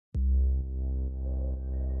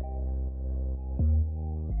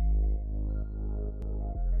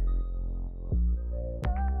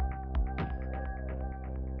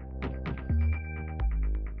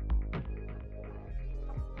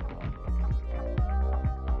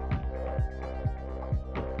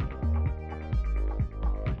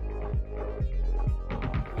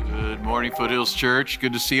Good morning, Foothills Church.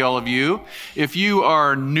 Good to see all of you. If you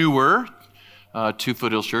are newer to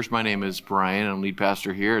Foothills Church, my name is Brian. I'm lead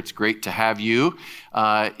pastor here. It's great to have you.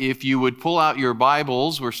 If you would pull out your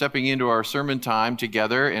Bibles, we're stepping into our sermon time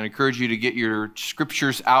together and encourage you to get your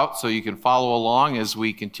scriptures out so you can follow along as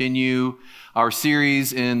we continue our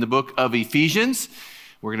series in the book of Ephesians.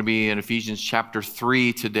 We're going to be in Ephesians chapter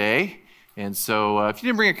 3 today. And so if you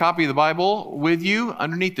didn't bring a copy of the Bible with you,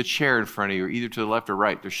 underneath the chair in front of you, or either to the left or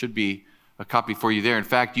right, there should be a copy for you there. In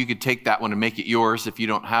fact, you could take that one and make it yours if you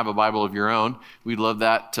don't have a Bible of your own. We'd love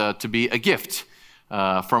that to be a gift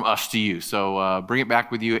from us to you. So bring it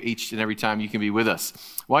back with you each and every time you can be with us.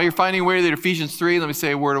 While you're finding your way to Ephesians 3, let me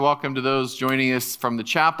say a word of welcome to those joining us from the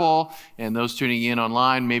chapel and those tuning in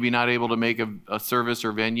online, maybe not able to make a service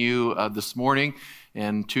or venue this morning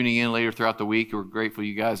and tuning in later throughout the week. We're grateful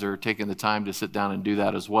you guys are taking the time to sit down and do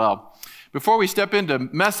that as well. Before we step into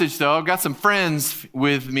message, though, I've got some friends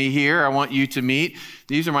with me here I want you to meet.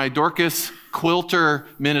 These are my Dorcas Quilter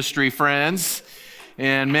Ministry friends,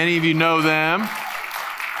 and many of you know them.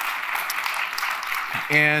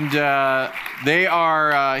 And they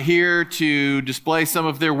are here to display some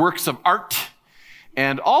of their works of art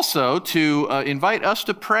and also to invite us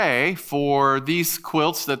to pray for these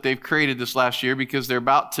quilts that they've created this last year because they're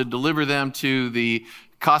about to deliver them to the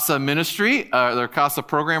CASA ministry, their CASA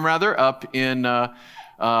program rather, up in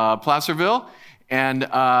Placerville. And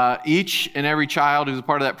each and every child who's a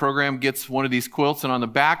part of that program gets one of these quilts. And on the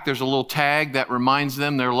back, there's a little tag that reminds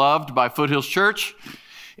them they're loved by Foothills Church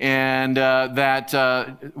and that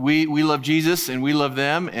we love Jesus and we love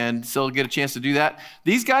them. And so get a chance to do that.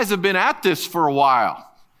 These guys have been at this for a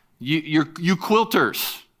while. You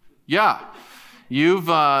quilters. Yeah.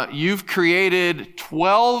 You've created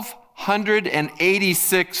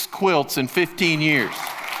 1,286 quilts in 15 years.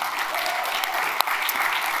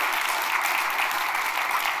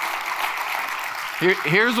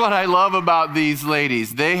 Here's what I love about these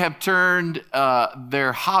ladies. They have turned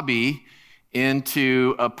their hobby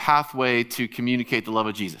into a pathway to communicate the love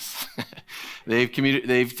of Jesus. They've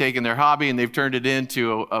taken their hobby and they've turned it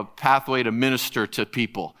into a pathway to minister to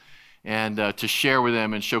people and to share with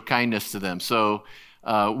them and show kindness to them. So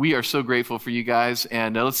we are so grateful for you guys.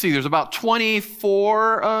 And let's see, there's about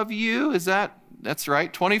 24 of you. That's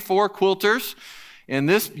right, 24 quilters. And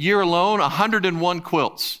this year alone, 101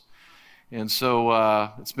 quilts. And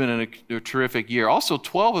so it's been a terrific year. Also,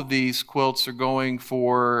 12 of these quilts are going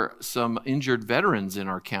for some injured veterans in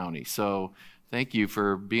our county. So thank you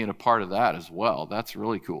for being a part of that as well. That's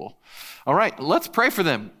really cool. All right, let's pray for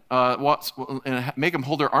them and make them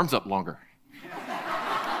hold their arms up longer.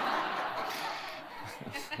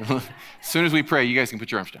 As soon as we pray, you guys can put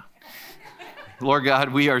your arms down. Lord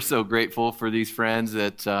God, we are so grateful for these friends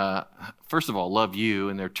that, first of all, love you,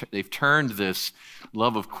 and they've turned this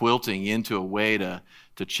love of quilting into a way to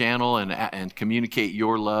channel and communicate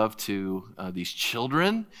your love to these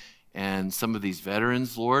children and some of these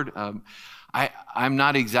veterans, Lord. I'm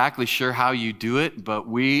not exactly sure how you do it, but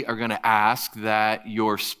we are going to ask that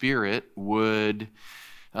your Spirit would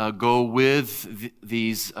go with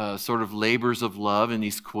these sort of labors of love in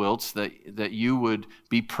these quilts, that you would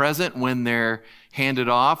be present when they're handed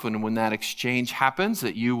off and when that exchange happens,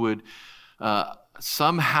 that you would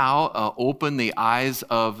somehow open the eyes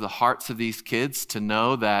of the hearts of these kids to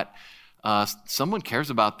know that someone cares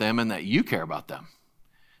about them and that you care about them,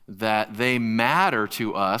 that they matter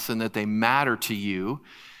to us and that they matter to you,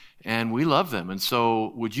 and we love them. And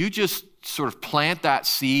so would you just sort of plant that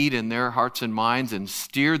seed in their hearts and minds and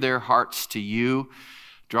steer their hearts to you,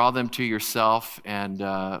 draw them to yourself, and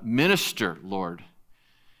minister, Lord.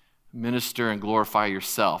 Minister and glorify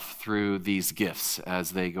yourself through these gifts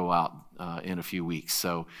as they go out in a few weeks.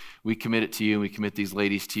 So we commit it to you, and we commit these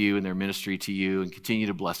ladies to you and their ministry to you, and continue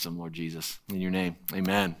to bless them, Lord Jesus. In your name,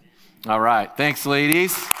 amen. All right. Thanks,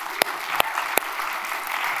 ladies.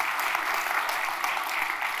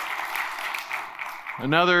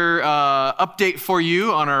 Another update for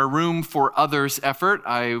you on our Room for Others effort.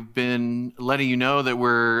 I've been letting you know that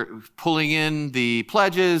we're pulling in the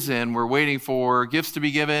pledges and we're waiting for gifts to be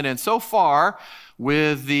given. And so far,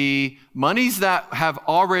 with the monies that have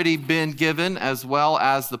already been given, as well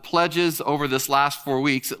as the pledges over this last 4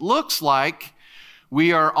 weeks, it looks like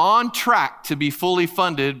we are on track to be fully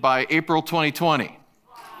funded by April 2020.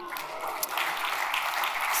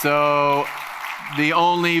 So the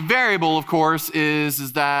only variable, of course,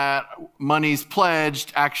 is that monies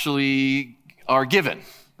pledged actually are given,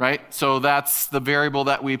 right? So that's the variable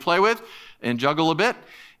that we play with and juggle a bit.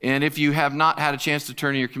 And if you have not had a chance to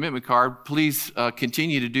turn in your commitment card, please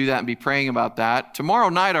continue to do that and be praying about that. Tomorrow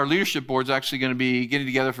night, our leadership board is actually going to be getting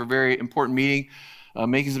together for a very important meeting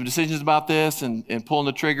making some decisions about this and pulling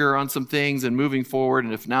the trigger on some things and moving forward,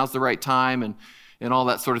 and if now's the right time and all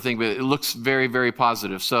that sort of thing. But it looks very, very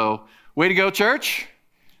positive. So way to go, church.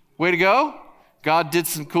 Way to go. God did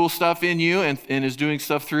some cool stuff in you and is doing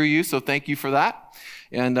stuff through you, so thank you for that.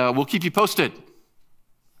 And we'll keep you posted.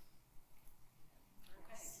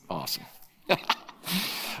 Awesome.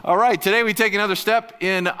 All right, today we take another step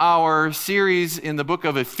in our series in the book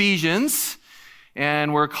of Ephesians,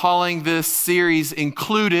 and we're calling this series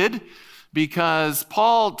Included because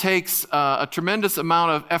Paul takes a tremendous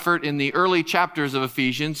amount of effort in the early chapters of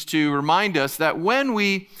Ephesians to remind us that when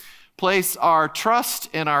we place our trust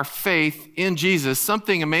and our faith in Jesus,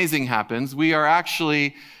 something amazing happens. We are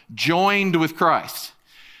actually joined with Christ.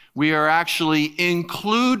 We are actually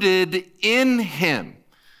included in him.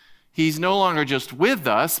 He's no longer just with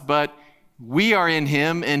us, but we are in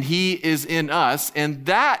him and he is in us. And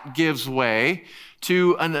that gives way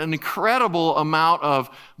to an incredible amount of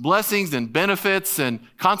blessings and benefits and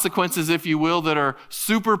consequences, if you will, that are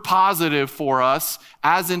super positive for us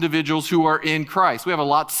as individuals who are in Christ. We have a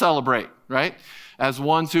lot to celebrate, right? As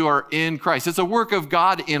ones who are in Christ. It's a work of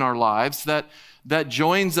God in our lives that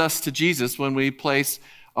joins us to Jesus when we place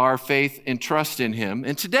our faith and trust in him.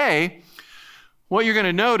 And today, what you're going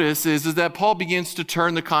to notice is that Paul begins to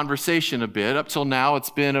turn the conversation a bit. Up till now,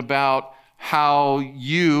 it's been about how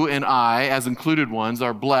you and I, as included ones,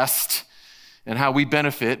 are blessed and how we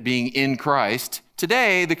benefit being in Christ.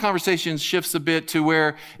 Today, the conversation shifts a bit to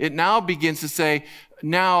where it now begins to say,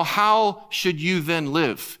 now, how should you then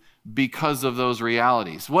live because of those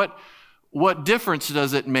realities? What difference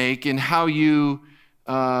does it make in how you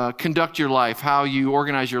conduct your life, how you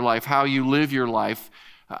organize your life, how you live your life?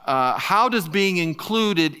 How does being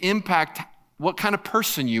included impact what kind of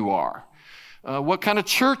person you are? What kind of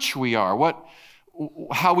church we are,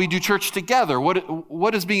 how we do church together,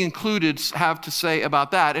 what does being included have to say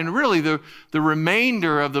about that? And really, the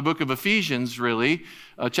remainder of the book of Ephesians, really,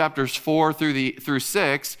 chapters 4 through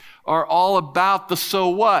 6, are all about the so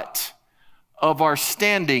what of our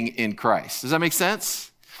standing in Christ. Does that make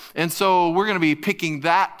sense? And so we're going to be picking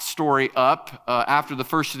that story up after the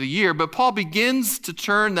first of the year, but Paul begins to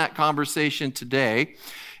turn that conversation today.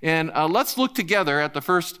 And let's look together at the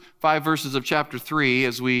first 5 verses of chapter 3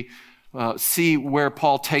 as we see where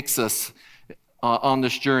Paul takes us on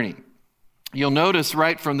this journey. You'll notice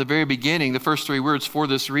right from the very beginning, the first 3 words, for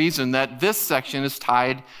this reason, that this section is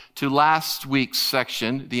tied to last week's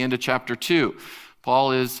section, the end of chapter 2.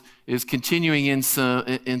 Paul is continuing in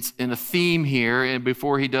a theme here, and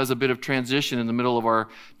before he does a bit of transition in the middle of our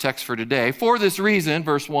text for today. For this reason,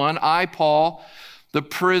 verse 1, I, Paul, the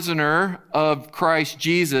prisoner of Christ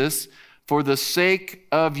Jesus, for the sake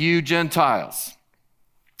of you Gentiles.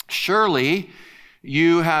 Surely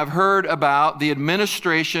you have heard about the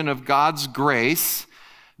administration of God's grace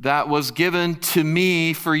that was given to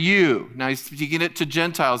me for you. Now he's speaking it to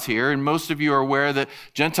Gentiles here, and most of you are aware that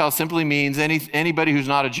Gentile simply means anybody who's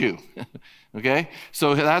not a Jew. Okay?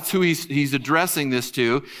 So that's who he's addressing this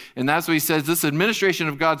to, and that's what he says, this administration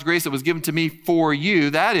of God's grace that was given to me for you,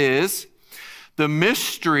 that is the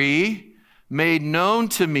mystery made known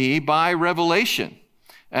to me by revelation,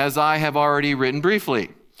 as I have already written briefly.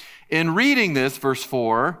 In reading this, verse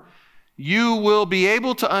 4, you will be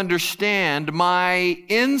able to understand my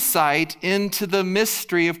insight into the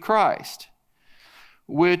mystery of Christ,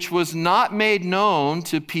 which was not made known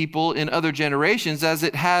to people in other generations, as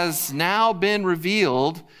it has now been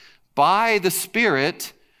revealed by the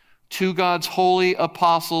Spirit to God's holy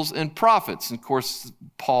apostles and prophets. And of course,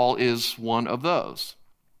 Paul is one of those.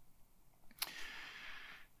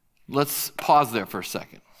 Let's pause there for a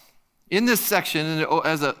second. In this section,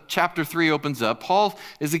 as chapter 3 opens up, Paul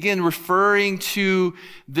is again referring to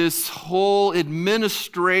this whole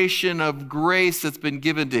administration of grace that's been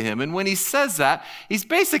given to him. And when he says that, he's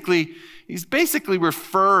basically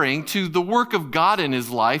referring to the work of God in his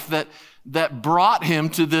life that brought him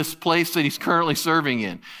to this place that he's currently serving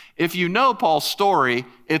in. If you know Paul's story,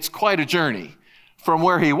 it's quite a journey from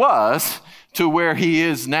where he was to where he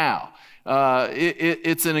is now.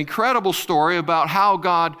 It's an incredible story about how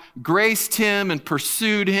God graced him and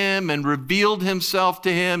pursued him and revealed himself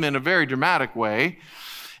to him in a very dramatic way,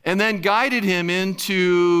 and then guided him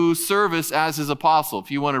into service as his apostle.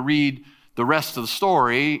 If you want to read the rest of the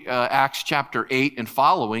story, Acts chapter 8 and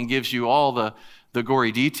following gives you all the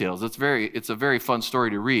gory details. It's a very fun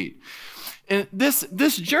story to read. And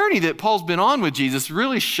this journey that Paul's been on with Jesus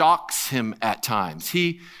really shocks him at times.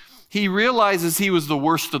 He realizes he was the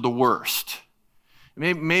worst of the worst.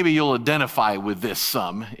 Maybe you'll identify with this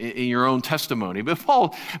some in your own testimony. But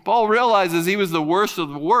Paul realizes he was the worst of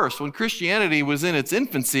the worst. When Christianity was in its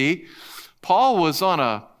infancy, Paul was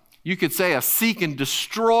on you could say, a seek and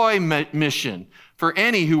destroy mission for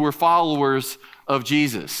any who were followers of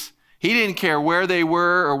Jesus. He didn't care where they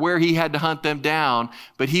were or where he had to hunt them down,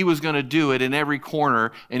 but he was going to do it in every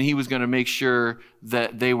corner, and he was going to make sure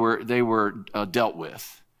that they were dealt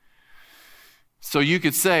with. So you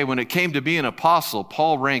could say when it came to being an apostle,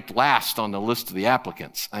 Paul ranked last on the list of the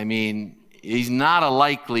applicants. I mean, he's not a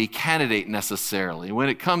likely candidate necessarily. When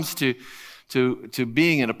it comes to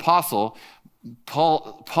being an apostle,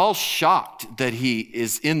 Paul's shocked that he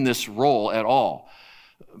is in this role at all.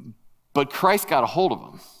 But Christ got a hold of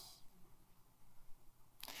him.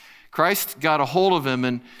 Christ got a hold of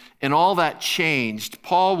him, and all that changed.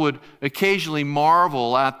 Paul would occasionally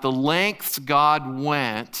marvel at the lengths God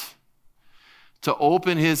went to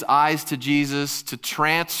open his eyes to Jesus, to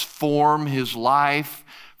transform his life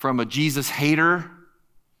from a Jesus hater,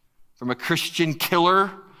 from a Christian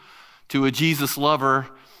killer, to a Jesus lover,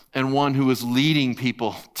 and one who was leading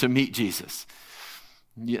people to meet Jesus.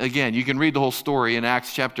 Again, you can read the whole story in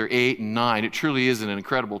Acts chapter 8 and 9. It truly is an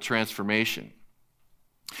incredible transformation.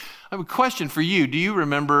 I have a question for you. Do you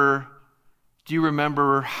remember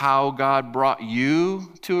how God brought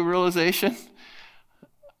you to a realization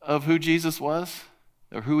of who Jesus was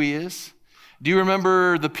or who he is? Do you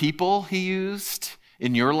remember the people he used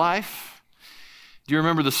in your life? Do you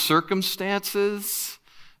remember the circumstances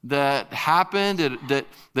that happened,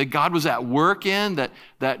 that God was at work in,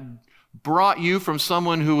 that brought you from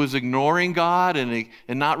someone who was ignoring God and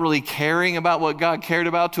not really caring about what God cared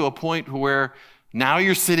about to a point where now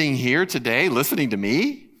you're sitting here today listening to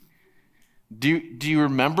me? Do you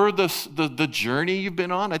remember the journey you've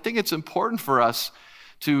been on? I think it's important for us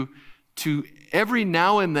to every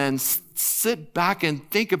now and then sit back and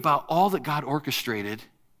think about all that God orchestrated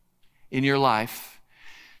in your life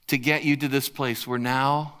to get you to this place where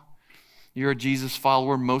now you're a Jesus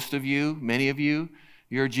follower, most of you, many of you.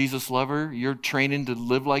 You're a Jesus lover. You're training to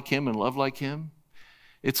live like him and love like him.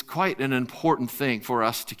 It's quite an important thing for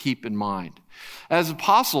us to keep in mind. As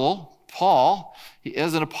apostle, Paul,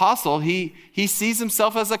 as an apostle, he sees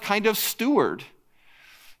himself as a kind of steward,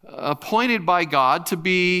 appointed by God to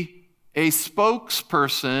be a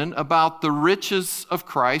spokesperson about the riches of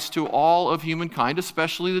Christ to all of humankind,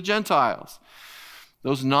 especially the Gentiles,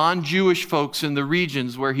 those non-Jewish folks in the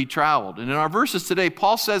regions where he traveled. And in our verses today,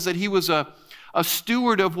 Paul says that he was a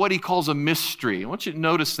steward of what he calls a mystery. I want you to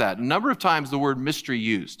notice that. A number of times the word mystery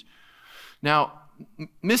used. Now,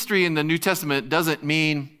 mystery in the New Testament doesn't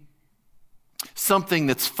mean something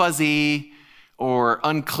that's fuzzy or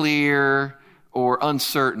unclear or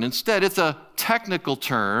uncertain. Instead, it's a technical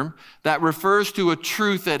term that refers to a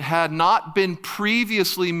truth that had not been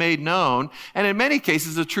previously made known, and in many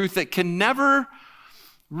cases, a truth that can never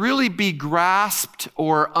really be grasped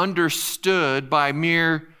or understood by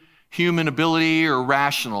mere human ability or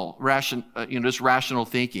rational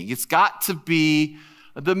thinking. It's got to be,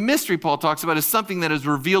 the mystery Paul talks about is something that is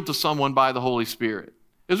revealed to someone by the Holy Spirit.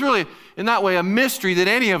 It's really, in that way, a mystery that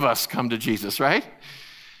any of us come to Jesus, right?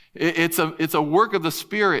 It's a work of the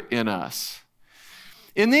Spirit in us.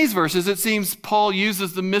 In these verses, it seems Paul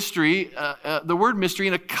uses the word mystery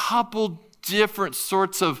in a couple different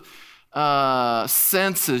sorts of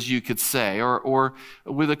senses, you could say, or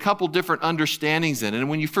with a couple different understandings in it. And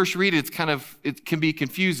when you first read it, it can be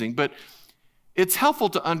confusing, but it's helpful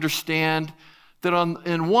to understand that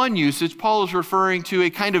in one usage, Paul is referring to a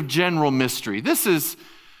kind of general mystery. This is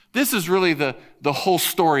really the whole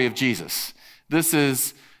story of Jesus. This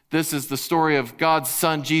is the story of God's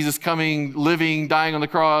Son, Jesus, coming, living, dying on the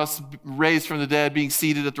cross, raised from the dead, being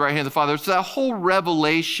seated at the right hand of the Father. It's that whole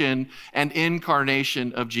revelation and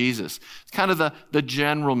incarnation of Jesus. It's kind of the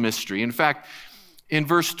general mystery. In fact, in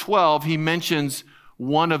verse 12, he mentions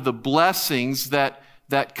one of the blessings that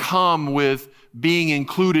come with being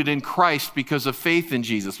included in Christ because of faith in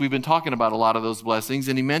Jesus. We've been talking about a lot of those blessings,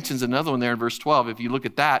 and he mentions another one there in verse 12. If you look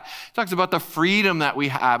at that, it talks about the freedom that we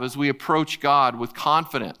have as we approach God with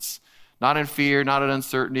confidence, not in fear, not in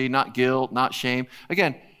uncertainty, not guilt, not shame.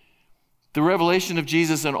 Again, the revelation of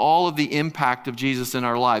Jesus and all of the impact of Jesus in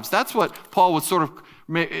our lives. That's what Paul would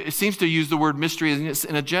it seems to use the word mystery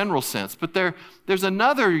in a general sense. But there's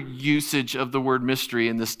another usage of the word mystery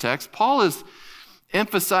in this text. Paul is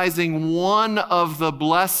emphasizing one of the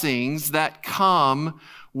blessings that come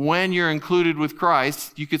when you're included with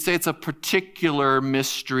Christ. You could say it's a particular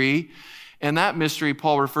mystery, and that mystery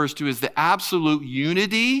Paul refers to as the absolute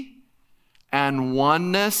unity and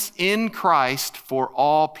oneness in Christ for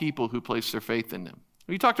all people who place their faith in him.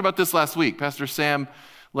 We talked about this last week. Pastor Sam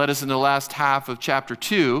led us in the last half of chapter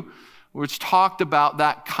 2, which talked about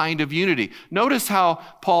that kind of unity. Notice how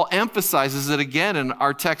Paul emphasizes it again in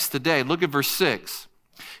our text today. Look at verse 6.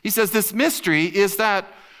 He says, this mystery is that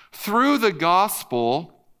through the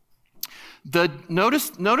gospel, notice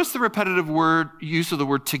the repetitive use of the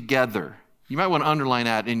word together. You might want to underline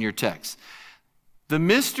that in your text. The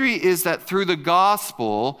mystery is that through the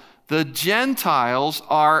gospel, the Gentiles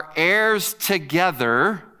are heirs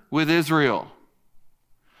together with Israel,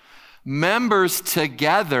 members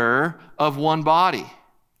together of one body,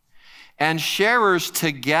 and sharers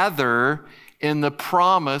together in the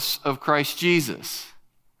promise of Christ Jesus.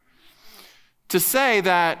 To say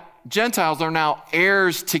that Gentiles are now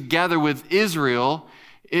heirs together with Israel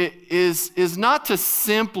is not to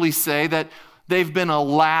simply say that they've been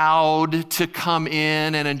allowed to come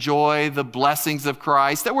in and enjoy the blessings of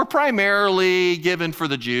Christ that were primarily given for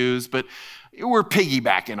the Jews, but we're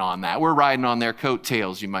piggybacking on that. We're riding on their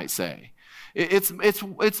coattails, you might say.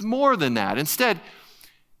 It's more than that. Instead,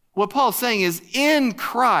 what Paul's saying is in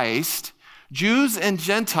Christ, Jews and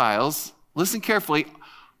Gentiles, listen carefully,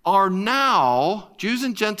 Jews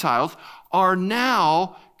and Gentiles are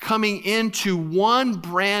now coming into one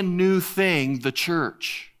brand new thing, the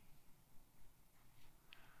church.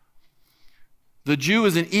 The Jew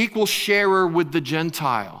is an equal sharer with the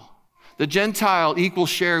Gentile. The Gentile equal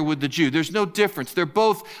share with the Jew. There's no difference. They're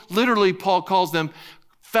both, literally, Paul calls them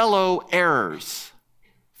fellow heirs.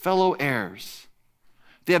 Fellow heirs.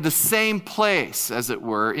 They have the same place, as it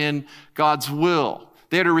were, in God's will.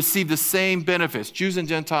 They are to receive the same benefits, Jews and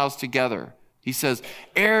Gentiles together. He says,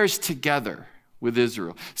 heirs together with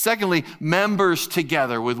Israel. Secondly, members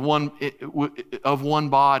together of one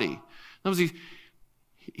body.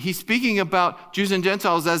 He's speaking about Jews and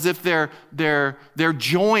Gentiles as if they're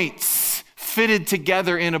joints fitted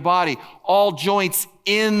together in a body, all joints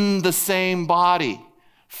in the same body,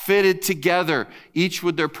 fitted together, each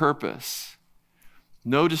with their purpose.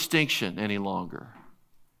 No distinction any longer.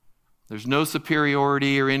 There's no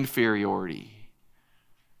superiority or inferiority.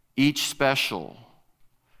 Each special.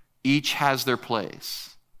 Each has their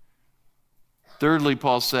place. Thirdly,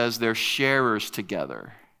 Paul says they're sharers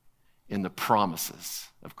together in the promises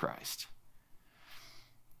of Christ.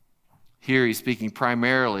 Here he's speaking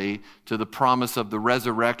primarily to the promise of the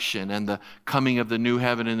resurrection and the coming of the new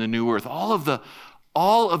heaven and the new earth. All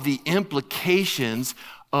of the implications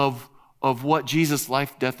of what Jesus'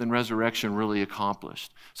 life, death, and resurrection really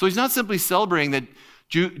accomplished. So he's not simply celebrating that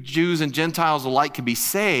Jews and Gentiles alike can be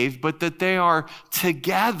saved, but that they are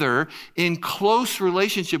together in close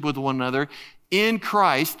relationship with one another in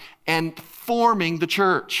Christ and forming the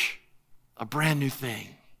church, a brand new thing.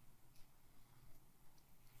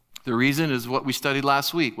 The reason is what we studied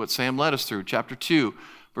last week, what Sam led us through, chapter 2,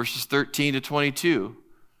 verses 13 to 22.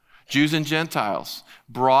 Jews and Gentiles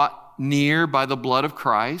brought near by the blood of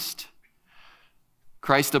Christ.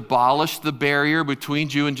 Christ abolished the barrier between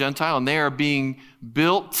Jew and Gentile, and they are being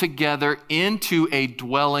built together into a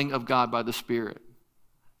dwelling of God by the Spirit.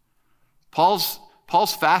 Paul's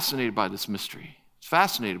fascinated by this mystery. He's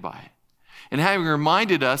fascinated by it. And having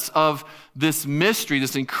reminded us of this mystery,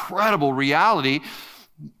 this incredible reality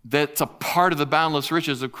that's a part of the boundless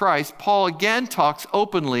riches of Christ, Paul again talks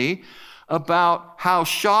openly about how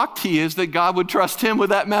shocked he is that God would trust him with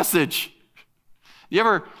that message. You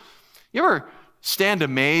ever stand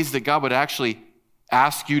amazed that God would actually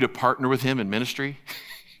ask you to partner with him in ministry?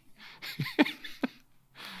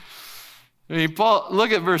 Paul,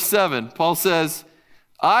 look at verse 7. Paul says,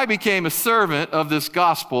 I became a servant of this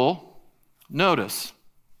gospel, notice,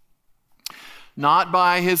 not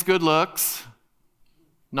by his good looks,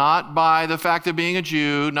 not by the fact of being a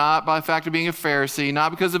Jew, not by the fact of being a Pharisee,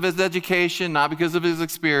 not because of his education, not because of his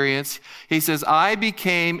experience. He says, I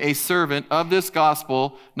became a servant of this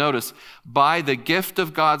gospel, notice, by the gift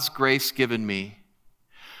of God's grace given me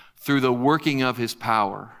through the working of his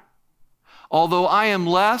power. Although I am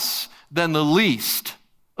less than the least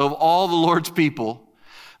of all the Lord's people,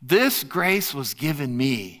 this grace was given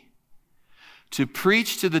me to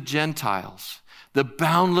preach to the Gentiles the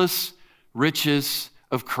boundless riches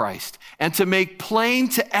of Christ, and to make plain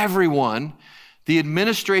to everyone the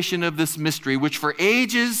administration of this mystery, which for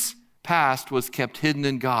ages past was kept hidden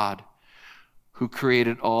in God, who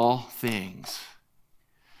created all things.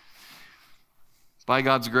 By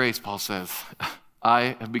God's grace, Paul says,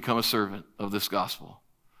 I have become a servant of this gospel.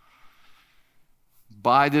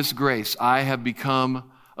 By this grace, I have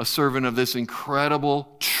become a servant of this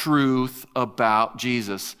incredible truth about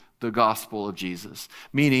Jesus, the gospel of Jesus,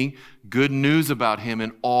 meaning good news about him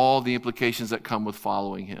and all the implications that come with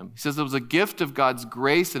following him. He says it was a gift of God's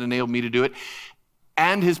grace that enabled me to do it,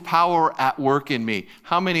 and his power at work in me.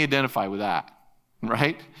 How many identify with that,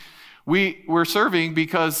 right? We're serving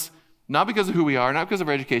not because of who we are, not because of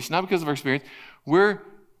our education, not because of our experience.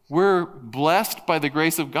 We're blessed by the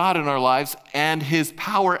grace of God in our lives and his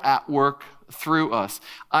power at work through us.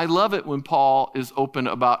 I love it when Paul is open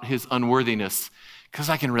about his unworthiness, because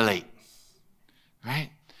I can relate, right?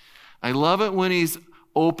 I love it when he's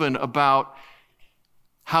open about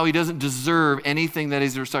how he doesn't deserve anything that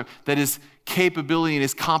he's received, that his capability and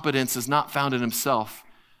his competence is not found in himself,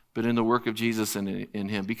 but in the work of Jesus and in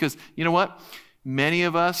him. Because you know what? Many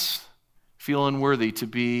of us feel unworthy to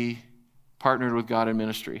be partnered with God in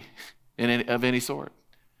ministry of any sort.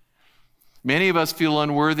 Many of us feel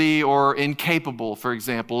unworthy or incapable, for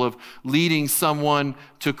example, of leading someone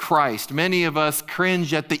to Christ. Many of us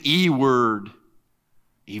cringe at the E word,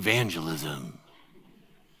 evangelism.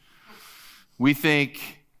 We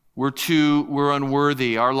think we're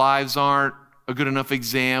unworthy. Our lives aren't a good enough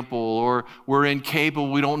example, or we're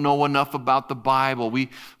incapable. We don't know enough about the Bible. We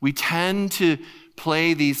tend to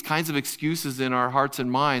play these kinds of excuses in our hearts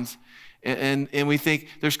and minds, and we think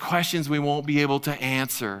there's questions we won't be able to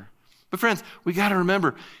answer. But friends, we got to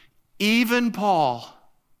remember, even Paul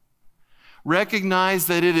recognized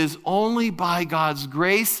that it is only by God's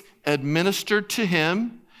grace administered to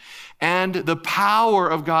him and the power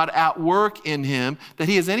of God at work in him that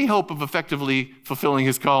he has any hope of effectively fulfilling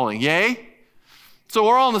his calling. Yay? So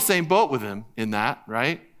we're all in the same boat with him in that,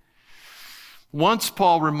 right? Once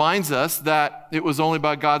Paul reminds us that it was only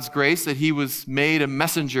by God's grace that he was made a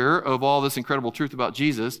messenger of all this incredible truth about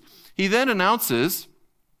Jesus, he then announces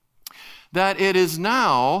that it is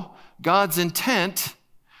now God's intent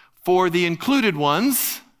for the included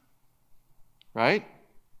ones, right?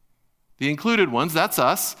 The included ones, that's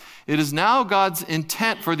us. It is now God's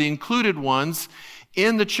intent for the included ones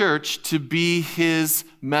in the church to be his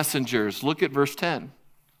messengers. Look at verse 10.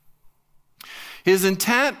 His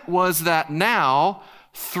intent was that now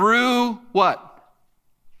through what?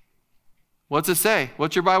 What's it say?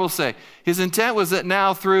 What's your Bible say? His intent was that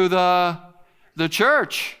now through the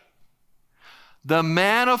church, the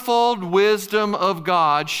manifold wisdom of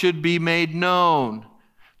God should be made known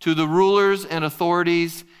to the rulers and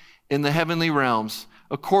authorities in the heavenly realms,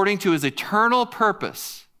 according to his eternal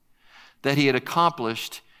purpose that he had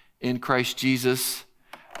accomplished in Christ Jesus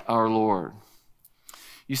our Lord.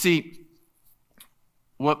 You see,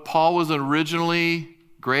 what Paul was originally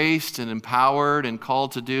graced and empowered and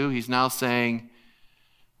called to do, he's now saying,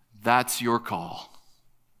 that's your call,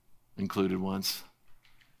 included ones.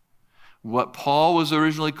 What Paul was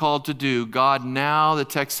originally called to do, God now, the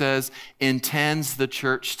text says, intends the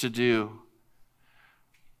church to do.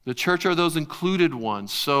 The church are those included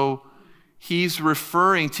ones. So he's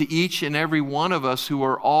referring to each and every one of us who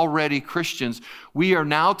are already Christians. We are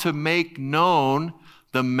now to make known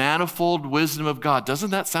the manifold wisdom of God.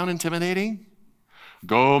 Doesn't that sound intimidating?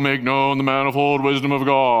 Go make known the manifold wisdom of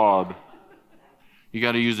God. You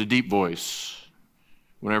got to use a deep voice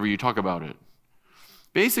whenever you talk about it.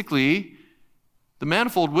 Basically, the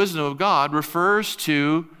manifold wisdom of God refers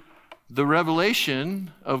to the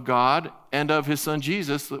revelation of God and of his son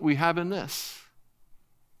Jesus that we have in this.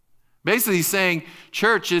 Basically, he's saying,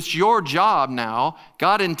 church, it's your job now.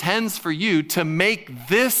 God intends for you to make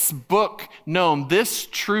this book known, this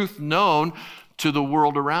truth known to the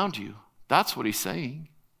world around you. That's what he's saying.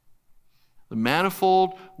 The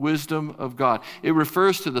manifold wisdom of God. It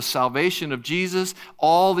refers to the salvation of Jesus,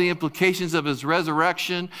 all the implications of his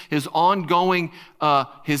resurrection, his ongoing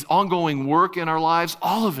work in our lives,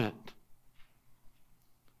 all of it.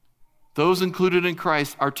 Those included in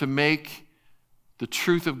Christ are to make the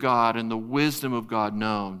truth of God and the wisdom of God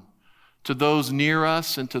known to those near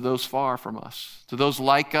us and to those far from us, to those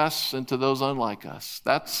like us and to those unlike us.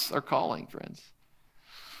 That's our calling, friends.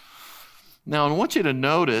 Now, I want you to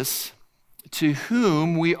notice to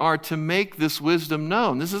whom we are to make this wisdom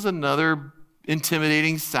known. This is another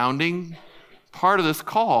intimidating sounding part of this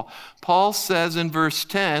call. Paul says in verse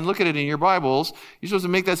 10, look at it in your Bibles, you're supposed to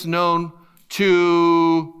make this known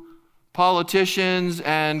to politicians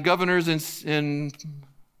and governors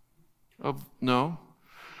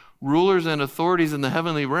rulers and authorities in the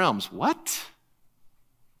heavenly realms. What?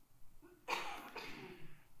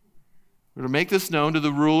 We're to make this known to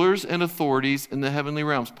the rulers and authorities in the heavenly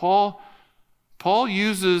realms. Paul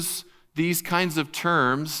uses these kinds of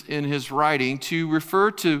terms in his writing to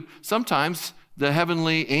refer to sometimes the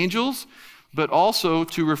heavenly angels, but also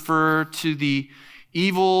to refer to the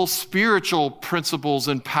evil spiritual principles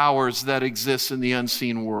and powers that exist in the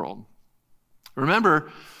unseen world. Remember,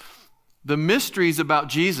 the mysteries about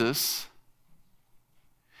Jesus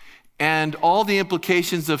and all the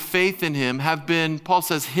implications of faith in him have been, Paul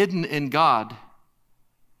says, hidden in God.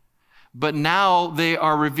 But now they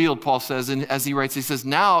are revealed, Paul says, and as he writes, he says,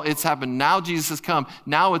 now it's happened. Now Jesus has come.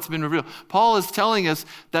 Now it's been revealed. Paul is telling us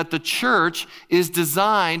that the church is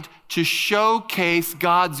designed to showcase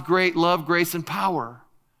God's great love, grace, and power.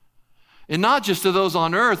 And not just to those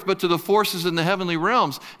on earth, but to the forces in the heavenly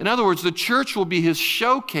realms. In other words, the church will be his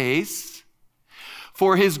showcase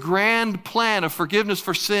for his grand plan of forgiveness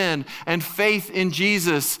for sin and faith in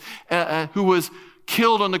Jesus, who was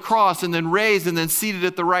killed on the cross and then raised and then seated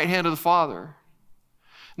at the right hand of the Father.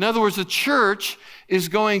 In other words, the church is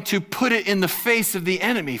going to put it in the face of the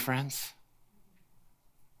enemy, friends.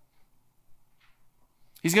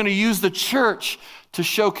 He's going to use the church to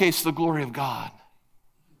showcase the glory of God.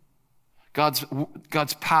 God's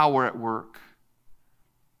power at work.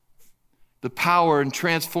 The power and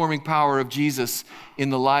transforming power of Jesus in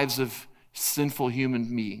the lives of sinful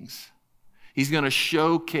human beings. He's going to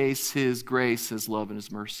showcase his grace, his love, and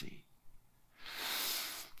his mercy.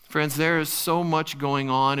 Friends, there is so much going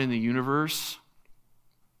on in the universe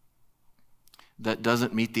that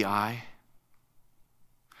doesn't meet the eye.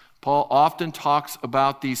 Paul often talks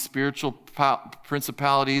about these spiritual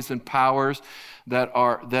principalities and powers that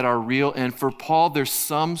are real. And for Paul, there's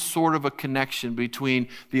some sort of a connection between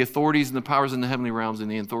the authorities and the powers in the heavenly realms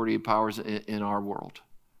and the authority and powers in our world.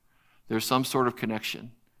 There's some sort of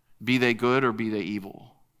connection. Be they good or be they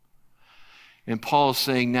evil. And Paul is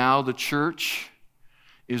saying now the church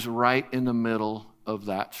is right in the middle of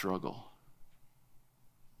that struggle.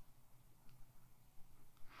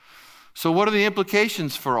 So what are the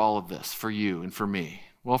implications for all of this, for you and for me?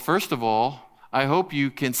 Well, first of all, I hope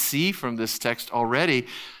you can see from this text already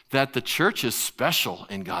that the church is special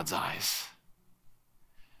in God's eyes.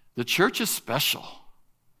 The church is special.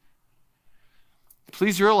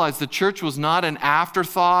 Please realize the church was not an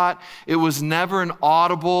afterthought. It was never an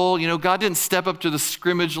audible. God didn't step up to the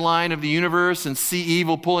scrimmage line of the universe and see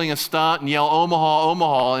evil pulling a stunt and yell, Omaha,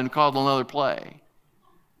 Omaha, and call another play.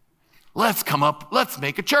 Let's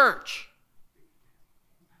make a church.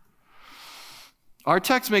 Our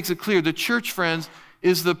text makes it clear the church, friends,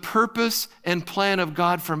 is the purpose and plan of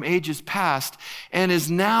God from ages past and is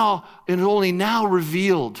now and only now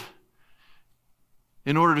revealed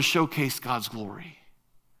in order to showcase God's glory.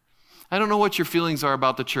 I don't know what your feelings are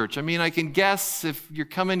about the church. I can guess if you're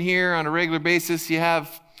coming here on a regular basis, you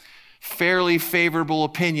have fairly favorable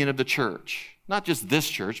opinion of the church. Not just this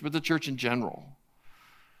church, but the church in general.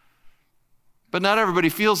 But not everybody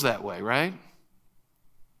feels that way, right?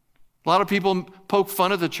 A lot of people poke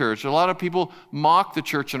fun at the church. A lot of people mock the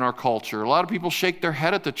church in our culture. A lot of people shake their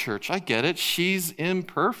head at the church. I get it. She's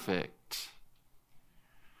imperfect.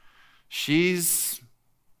 She's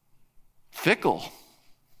fickle.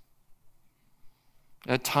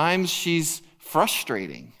 At times, she's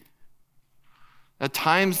frustrating. At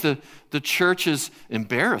times, the church is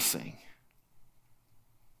embarrassing.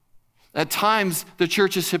 At times, the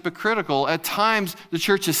church is hypocritical. At times, the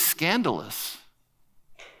church is scandalous.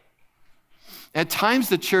 At times,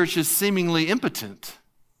 the church is seemingly impotent.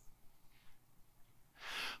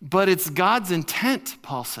 But it's God's intent,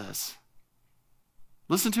 Paul says.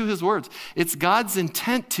 Listen to his words. It's God's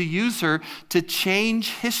intent to use her to change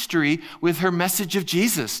history with her message of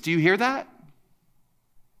Jesus. Do you hear that?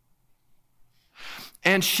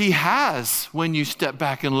 And she has, when you step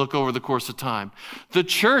back and look over the course of time. The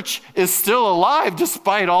church is still alive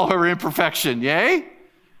despite all her imperfection. Yay?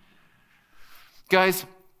 Guys,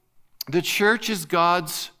 the church is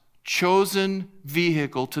God's chosen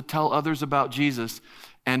vehicle to tell others about Jesus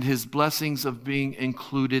and his blessings of being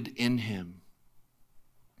included in him.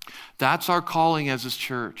 That's our calling as his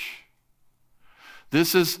church.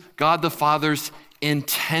 This is God the Father's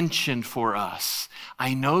intention for us.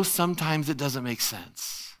 I know sometimes it doesn't make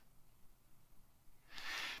sense.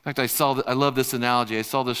 In fact, I love this analogy. I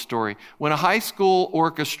saw this story. When a high school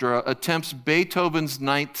orchestra attempts Beethoven's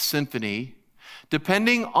Ninth Symphony,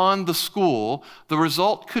 depending on the school, the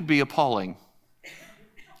result could be appalling.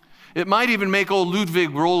 It might even make old Ludwig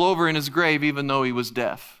roll over in his grave even though he was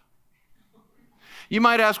deaf. You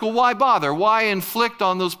might ask, well, why bother? Why inflict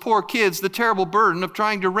on those poor kids the terrible burden of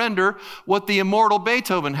trying to render what the immortal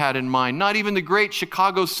Beethoven had in mind? Not even the great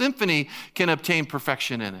Chicago Symphony can obtain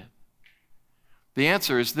perfection in it. The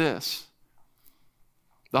answer is this.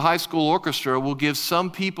 The high school orchestra will give some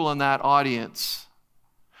people in that audience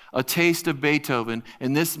a taste of Beethoven,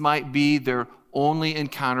 and this might be their only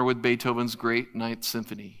encounter with Beethoven's great Ninth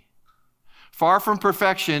Symphony. Far from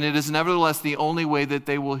perfection, it is nevertheless the only way that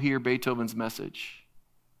they will hear Beethoven's message.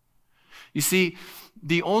 You see,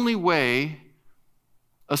 the only way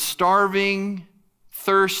a starving,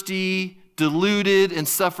 thirsty, deluded, and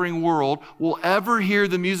suffering world will ever hear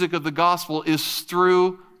the music of the gospel is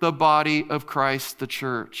through the body of Christ, the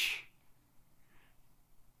church.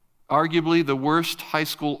 Arguably the worst high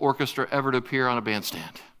school orchestra ever to appear on a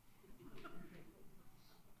bandstand.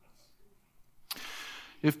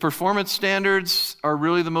 If performance standards are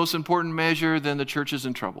really the most important measure, then the church is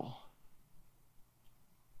in trouble.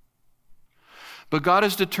 But God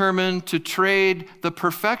is determined to trade the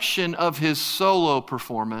perfection of his solo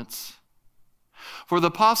performance for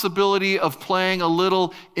the possibility of playing a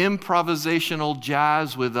little improvisational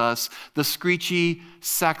jazz with us, the screechy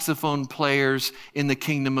saxophone players in the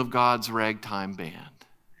kingdom of God's ragtime band.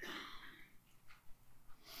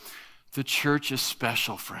 The church is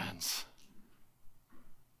special, friends.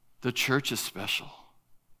 The church is special.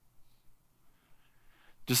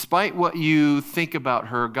 Despite what you think about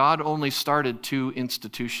her, God only started two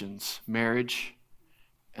institutions, marriage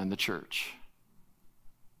and the church.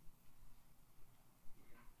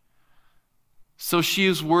 So she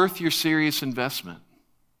is worth your serious investment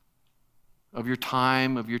of your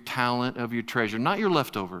time, of your talent, of your treasure, not your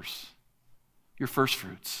leftovers, your first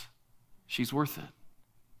fruits. She's worth it.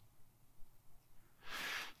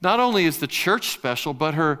 Not only is the church special,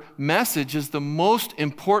 but her message is the most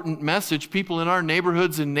important message people in our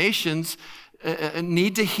neighborhoods and nations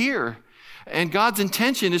need to hear. And God's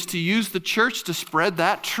intention is to use the church to spread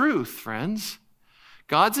that truth, friends.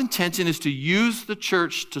 God's intention is to use the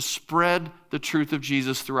church to spread the truth of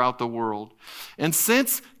Jesus throughout the world. And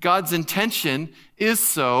since God's intention is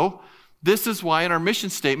so, this is why in our mission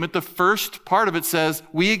statement, the first part of it says,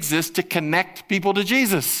 we exist to connect people to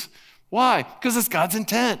Jesus. Why? Because it's God's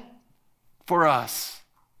intent for us.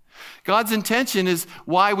 God's intention is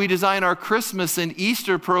why we design our Christmas and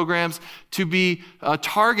Easter programs to be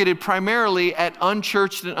targeted primarily at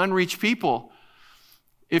unchurched and unreached people.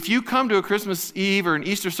 If you come to a Christmas Eve or an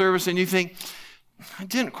Easter service and you think, I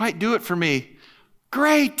didn't quite do it for me,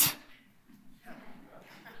 great.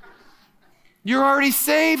 You're already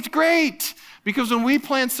saved, great. Because when we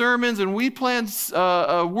plan sermons and we plan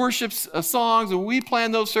worship songs and we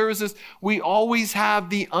plan those services, we always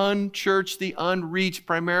have the unchurched, the unreached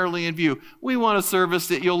primarily in view. We want a service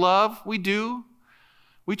that you'll love. We do.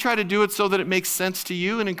 We try to do it so that it makes sense to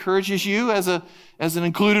you and encourages you as an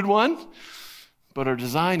included one. But our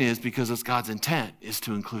design is because it's God's intent is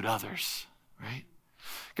to include others, right?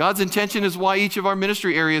 God's intention is why each of our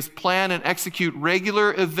ministry areas plan and execute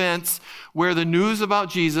regular events where the news about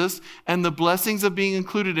Jesus and the blessings of being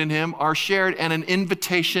included in him are shared and an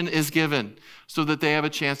invitation is given so that they have a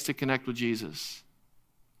chance to connect with Jesus.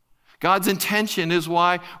 God's intention is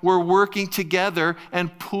why we're working together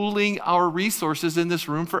and pooling our resources in this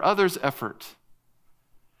room for others' effort.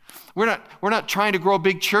 We're not trying to grow a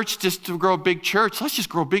big church just to grow a big church. Let's just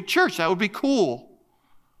grow a big church. That would be cool.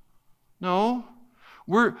 No.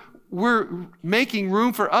 We're making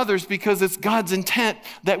room for others because it's God's intent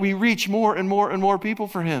that we reach more and more and more people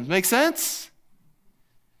for him. Make sense?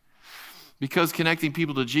 Because connecting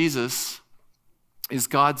people to Jesus is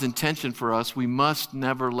God's intention for us, we must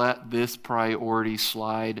never let this priority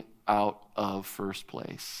slide out of first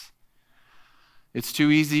place. It's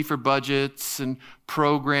too easy for budgets and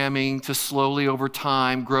programming to slowly over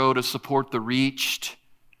time grow to support the reached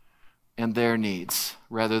and their needs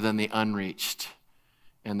rather than the unreached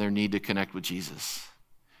and their need to connect with Jesus.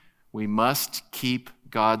 We must keep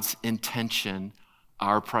God's intention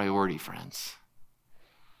our priority, friends.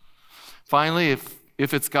 Finally,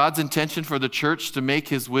 if it's God's intention for the church to make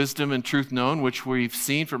his wisdom and truth known, which we've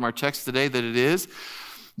seen from our text today that it is,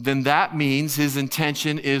 then that means his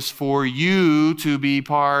intention is for you to be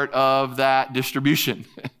part of that distribution.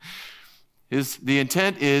 The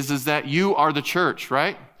intent is that you are the church,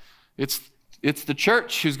 right? It's the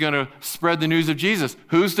church who's going to spread the news of Jesus.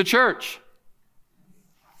 Who's the church?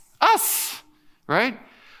 Us, right?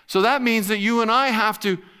 So that means that you and I have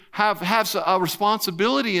to have a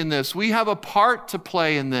responsibility in this. We have a part to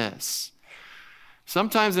play in this.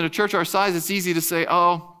 Sometimes in a church our size, it's easy to say,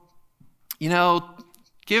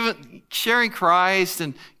 sharing Christ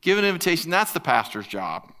and giving an invitation, that's the pastor's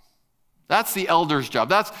job. That's the elder's job.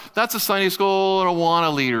 That's a Sunday school and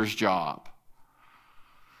Awana leader's job.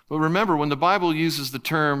 But remember, when the Bible uses the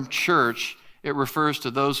term church, it refers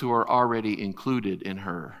to those who are already included in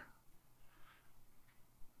her.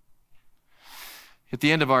 At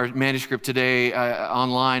the end of our manuscript today,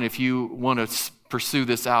 online, if you want to pursue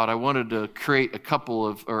this out, I wanted to create a couple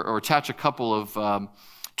of, or attach a couple of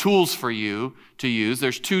tools for you to use.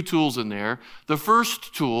 There's two tools in there. The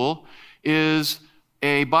first tool is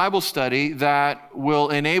a Bible study that will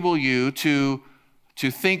enable you to to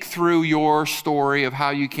think through your story of how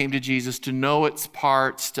you came to Jesus, to know its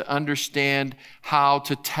parts, to understand how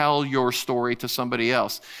to tell your story to somebody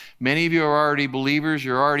else. Many of you are already believers,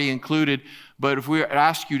 you're already included, but if we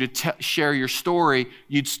ask you to share your story,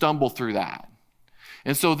 you'd stumble through that.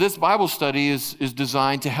 And so this Bible study is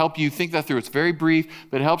designed to help you think that through. It's very brief,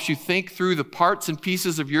 but it helps you think through the parts and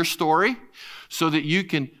pieces of your story so that you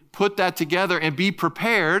can put that together and be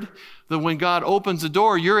prepared that when God opens the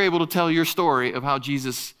door, you're able to tell your story of how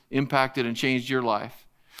Jesus impacted and changed your life.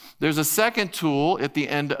 There's a second tool at the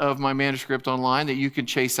end of my manuscript online that you can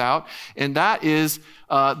chase out, and that is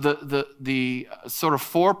the sort of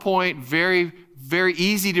 4-point, very, very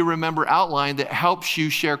easy to remember outline that helps you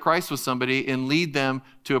share Christ with somebody and lead them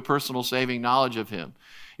to a personal saving knowledge of him.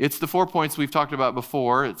 It's the 4 points we've talked about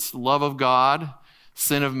before. It's love of God,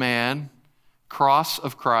 sin of man, cross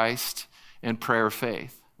of Christ, and prayer of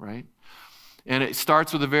faith, right? And it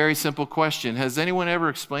starts with a very simple question. Has anyone ever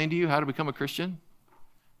explained to you how to become a Christian?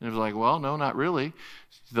 And it was like, well, no, not really.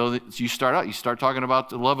 Though you start talking about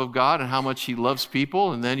the love of God and how much he loves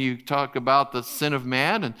people, and then you talk about the sin of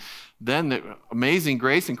man, and then the amazing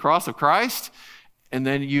grace and cross of Christ, and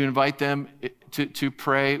then you invite them to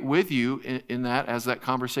pray with you in that as that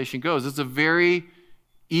conversation goes. It's a very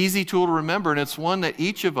easy tool to remember, and it's one that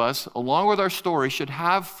each of us, along with our story, should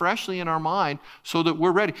have freshly in our mind so that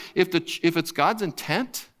we're ready. If it's God's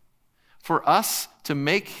intent for us to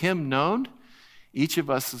make him known, each of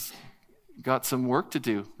us has got some work to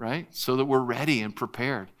do, right? So that we're ready and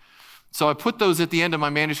prepared. So I put those at the end of my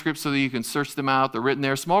manuscript so that you can search them out. They're written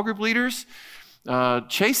there. Small group leaders,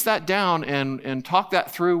 chase that down and talk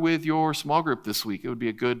that through with your small group this week. It would be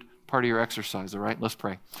a good part of your exercise, all right? Let's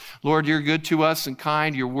pray. Lord, you're good to us and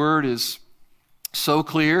kind. Your word is so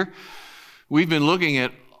clear. We've been looking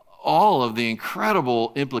at all of the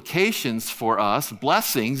incredible implications for us,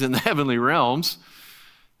 blessings in the heavenly realms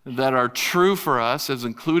that are true for us as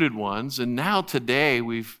included ones. And now today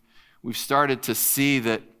we've started to see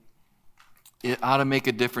that it ought to make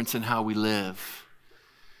a difference in how we live,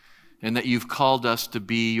 and that you've called us to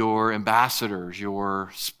be your ambassadors, your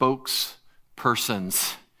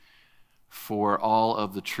spokespersons for all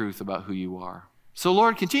of the truth about who you are. So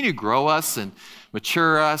Lord, continue to grow us and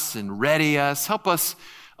mature us and ready us. Help us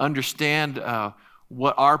understand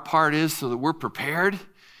what our part is so that we're prepared,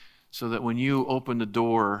 so that when you open the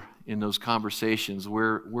door in those conversations,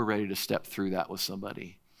 we're ready to step through that with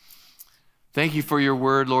somebody. Thank you for your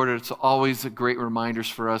word, Lord. It's always great reminders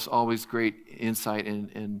for us, always great insight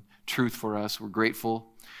and truth for us. We're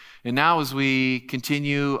grateful. And now as we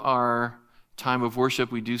continue our time of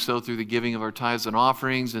worship, we do so through the giving of our tithes and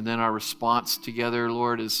offerings, and then our response together,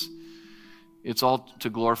 Lord, it's all to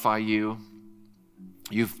glorify you.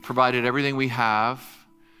 You've provided everything we have.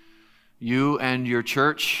 You and your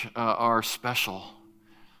church are special,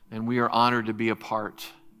 and we are honored to be a part.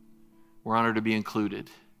 We're honored to be included.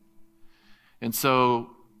 And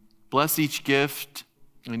so bless each gift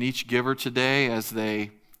and each giver today as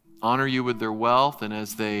they honor you with their wealth and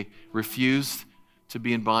as they refuse to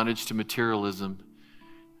be in bondage to materialism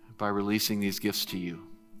by releasing these gifts to you.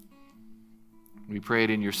 We pray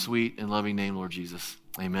it in your sweet and loving name, Lord Jesus.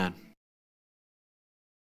 Amen.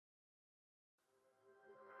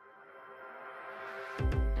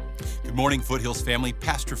 Good morning, Foothills family.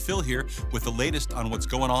 Pastor Phil here with the latest on what's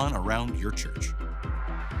going on around your church.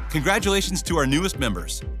 Congratulations to our newest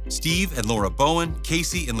members, Steve and Laura Bowen,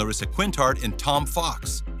 Casey and Larissa Quintard, and Tom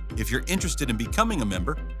Fox. If you're interested in becoming a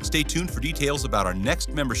member, stay tuned for details about our next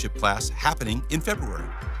membership class happening in February.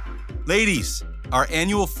 Ladies, our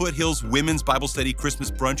annual Foothills Women's Bible Study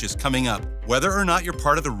Christmas Brunch is coming up. Whether or not you're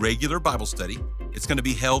part of the regular Bible study, it's going to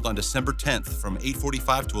be held on December 10th from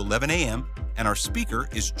 8:45 to 11 a.m., and our speaker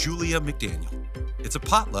is Julia McDaniel. It's a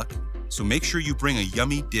potluck, so make sure you bring a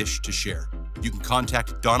yummy dish to share. You can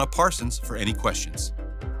contact Donna Parsons for any questions.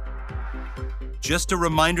 Just a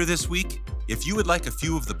reminder this week, if you would like a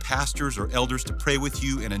few of the pastors or elders to pray with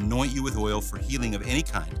you and anoint you with oil for healing of any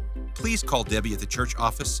kind, please call Debbie at the church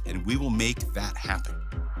office and we will make that happen.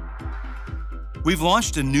 We've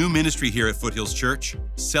launched a new ministry here at Foothills Church,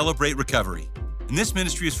 Celebrate Recovery. And this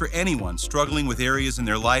ministry is for anyone struggling with areas in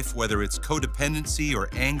their life, whether it's codependency or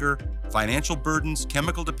anger, financial burdens,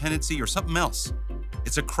 chemical dependency, or something else.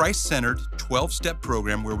 It's a Christ-centered 12-step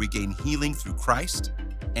program where we gain healing through Christ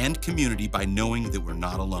and community by knowing that we're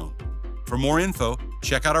not alone. For more info,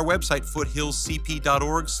 check out our website,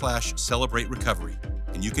 foothillscp.org/celebrate-recovery,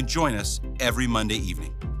 and you can join us every Monday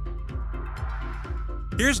evening.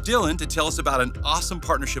 Here's Dylan to tell us about an awesome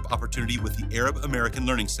partnership opportunity with the Arab American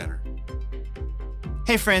Learning Center.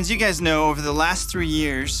 Hey friends, you guys know over the last 3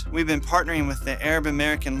 years, we've been partnering with the Arab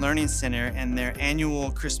American Learning Center and their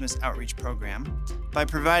annual Christmas outreach program by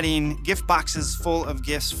providing gift boxes full of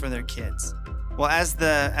gifts for their kids. Well, as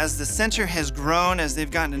the center has grown, as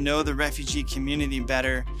they've gotten to know the refugee community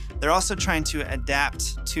better, they're also trying to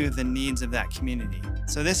adapt to the needs of that community.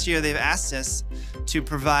 So this year they've asked us to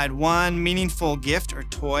provide one meaningful gift or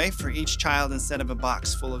toy for each child instead of a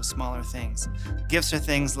box full of smaller things. Gifts are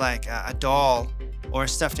things like a doll or a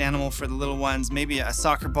stuffed animal for the little ones, maybe a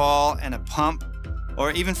soccer ball and a pump,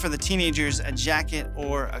 or even for the teenagers, a jacket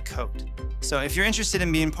or a coat. So if you're interested in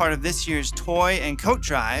being part of this year's toy and coat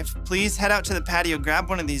drive, please head out to the patio, grab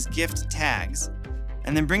one of these gift tags,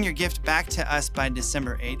 and then bring your gift back to us by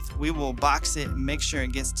December 8th. We will box it and make sure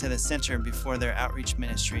it gets to the center before their outreach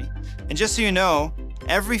ministry. And just so you know,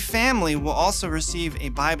 every family will also receive a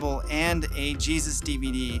Bible and a Jesus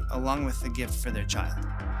DVD along with the gift for their child.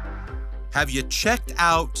 Have you checked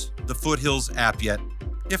out the Foothills app yet?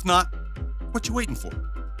 If not, what you waiting for?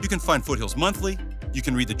 You can find Foothills monthly, you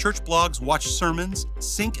can read the church blogs, watch sermons,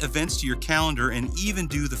 sync events to your calendar, and even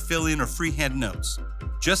do the fill-in or freehand notes.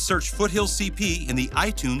 Just search Foothills CP in the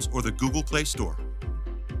iTunes or the Google Play Store.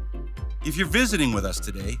 If you're visiting with us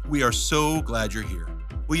today, we are so glad you're here.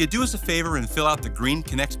 Will you do us a favor and fill out the green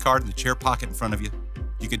Connect card in the chair pocket in front of you?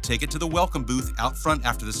 You can take it to the welcome booth out front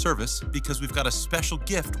after the service because we've got a special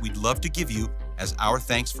gift we'd love to give you as our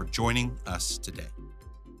thanks for joining us today.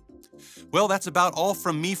 Well, that's about all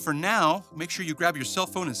from me for now. Make sure you grab your cell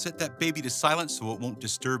phone and set that baby to silent so it won't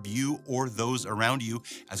disturb you or those around you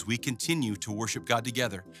as we continue to worship God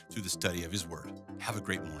together through the study of His Word. Have a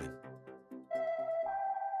great morning.